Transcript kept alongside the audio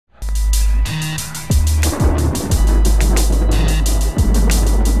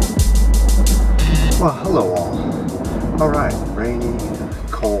Alright, rainy,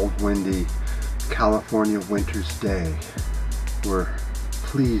 cold, windy California winter's day. We're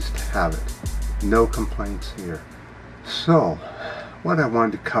pleased to have it. No complaints here. So, what I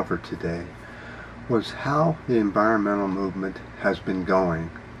wanted to cover today was how the environmental movement has been going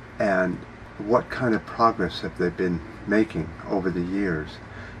and what kind of progress have they been making over the years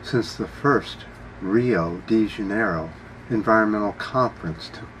since the first Rio de Janeiro environmental conference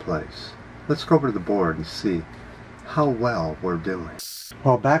took place. Let's go over to the board and see how well we're doing.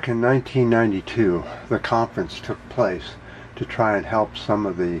 Well, back in 1992, the conference took place to try and help some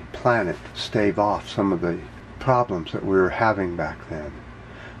of the planet stave off some of the problems that we were having back then.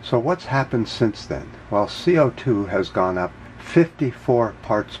 So what's happened since then? Well, CO2 has gone up 54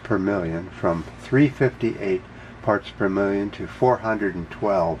 parts per million, from 358 parts per million to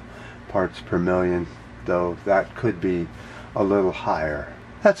 412 parts per million, though that could be a little higher.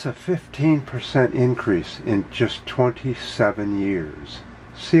 That's a 15% increase in just 27 years.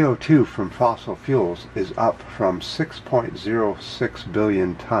 CO2 from fossil fuels is up from 6.06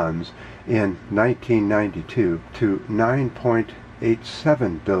 billion tons in 1992 to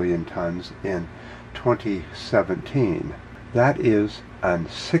 9.87 billion tons in 2017. That is a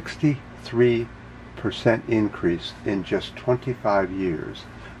 63% increase in just 25 years.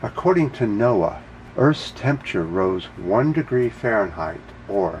 According to NOAA, Earth's temperature rose 1 degree Fahrenheit,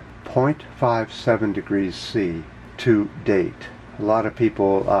 or 0.57 degrees C, to date. A lot of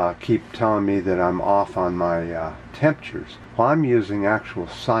people keep telling me that I'm off on my temperatures. Well, I'm using actual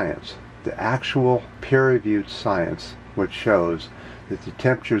science, the actual peer-reviewed science, which shows that the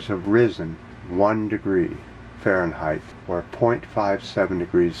temperatures have risen 1 degree Fahrenheit, or 0.57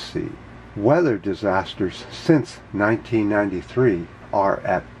 degrees C. Weather disasters since 1993 are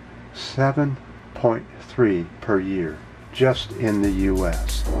at 7.3 per year, just in the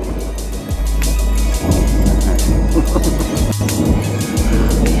U.S.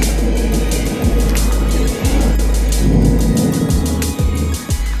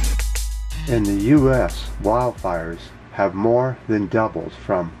 In the U.S., wildfires have more than doubled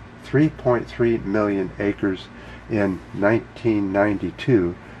from 3.3 million acres in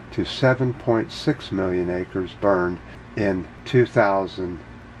 1992 to 7.6 million acres burned in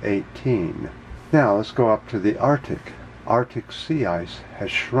 2018. Now let's go up to the Arctic. Arctic sea ice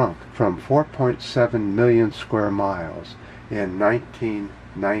has shrunk from 4.7 million square miles in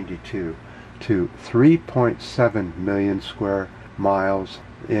 1992 to 3.7 million square miles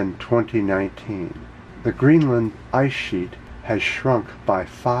in 2019. The Greenland ice sheet has shrunk by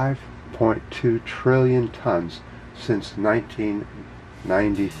 5.2 trillion tons since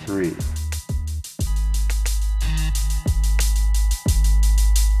 1993.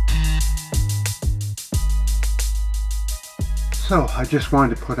 So I just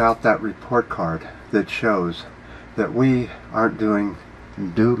wanted to put out that report card that shows that we aren't doing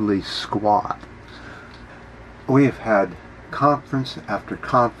doodly squat. We have had conference after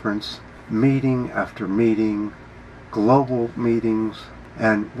conference, meeting after meeting, global meetings,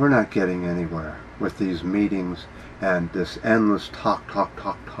 and we're not getting anywhere with these meetings and this endless talk,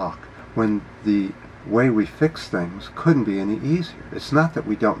 when the way we fix things couldn't be any easier. It's not that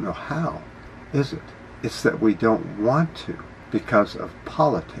we don't know how, is it? It's that we don't want to, because of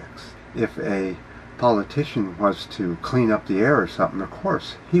politics. If a politician was to clean up the air or something, of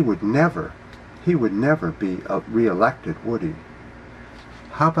course, he would never be re-elected, would he?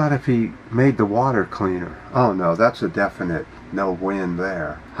 How about if he made the water cleaner? Oh no, that's a definite no-win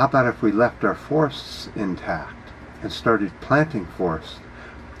there. How about if we left our forests intact and started planting forests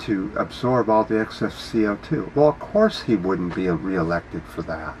to absorb all the excess CO2? Well, of course he wouldn't be re-elected for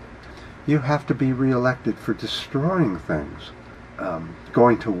that. You have to be re-elected for destroying things.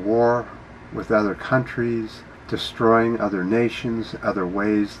 Going to war with other countries, destroying other nations, other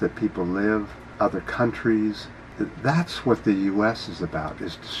ways that people live, other countries. That's what the U.S. is about,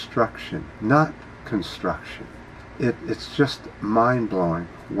 is destruction, not construction. It's just mind-blowing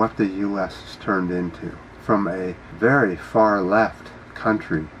what the U.S. has turned into. From a very far left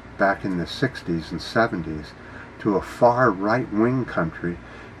country back in the 60s and 70s to a far right-wing country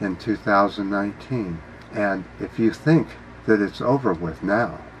in 2019. And if you think that it's over with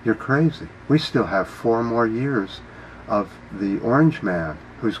now, you're crazy. We still have 4 more years of the Orange Man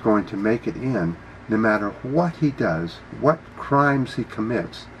who's going to make it in. No matter what he does, what crimes he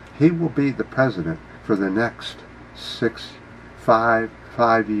commits, he will be the president for the next 5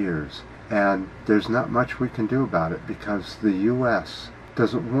 years. And there's not much we can do about it because the U.S.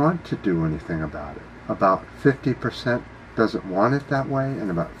 doesn't want to do anything about it. About 50% doesn't want it that way, and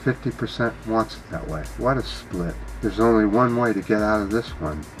about 50% wants it that way. What a split. There's only one way to get out of this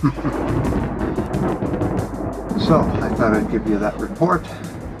one. So I thought I'd give you that report,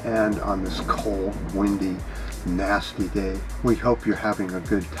 and on this cold, windy, nasty day, we hope you're having a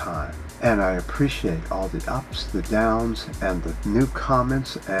good time. And I appreciate all the ups, the downs, and the new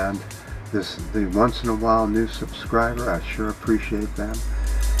comments, and the once in a while new subscriber. I sure appreciate them.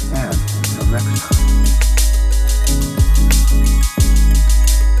 And until next time.